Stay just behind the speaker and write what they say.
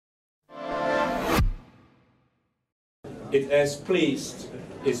it has pleased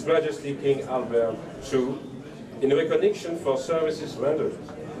His Majesty King Albert II, in recognition for services rendered,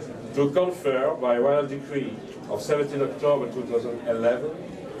 to confer by royal decree of 17 October 2011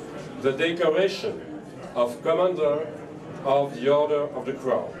 the decoration of Commander of the Order of the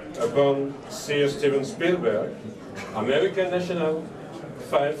Crown upon Sir Steven Spielberg, American national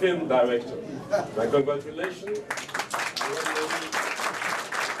film director. My congratulations.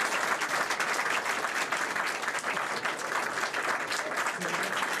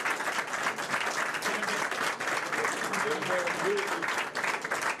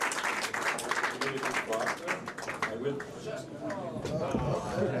 I will just...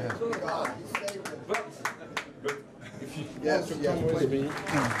 But if you want to come with me...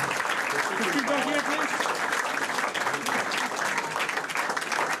 Could you go here, please?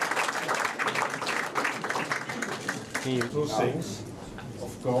 Two things,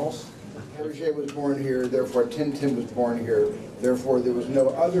 of course. Hergé was born here, therefore Tintin was born here, therefore there was no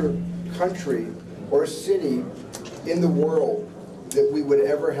other country or city in the world that we would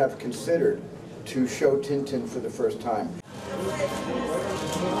ever have considered to show Tintin for the first time.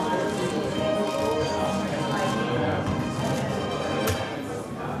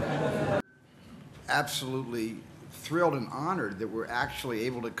 Absolutely thrilled and honored that we're actually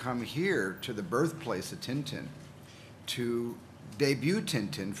able to come here to the birthplace of Tintin to debut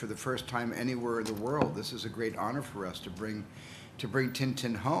Tintin for the first time anywhere in the world. This is a great honor for us to bring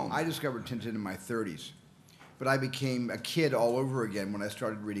Tintin home. I discovered Tintin in my 30s, but I became a kid all over again when I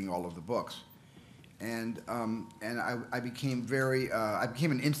started reading all of the books. And I became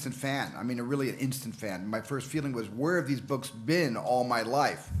an instant fan. I mean, really an instant fan. My first feeling was, where have these books been all my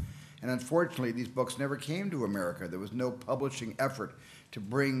life? And unfortunately, these books never came to America. There was no publishing effort to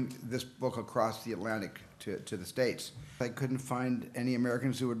bring this book across the Atlantic to the States. I couldn't find any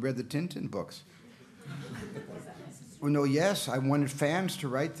Americans who had read the Tintin books. Well, no, yes, I wanted fans to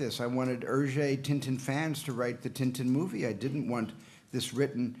write this. I wanted Hergé Tintin fans to write the Tintin movie. I didn't want this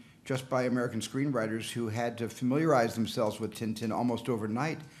written just by American screenwriters who had to familiarize themselves with Tintin almost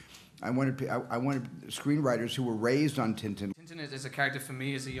overnight. I wanted screenwriters who were raised on Tintin. Tintin is a character for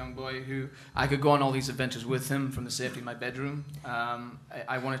me as a young boy who I could go on all these adventures with him from the safety of my bedroom.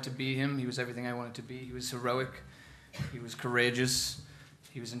 I wanted to be him. He was everything I wanted to be. He was heroic. He was courageous.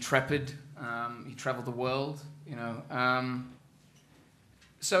 He was intrepid. He traveled the world, you know.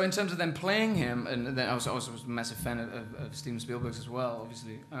 So in terms of them playing him, and then I was also a massive fan of Steven Spielberg's as well,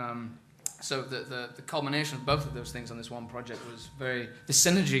 obviously. So the culmination of both of those things on this one project was the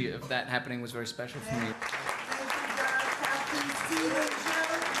synergy of that happening was very special for me. Thank you, Captain Steven.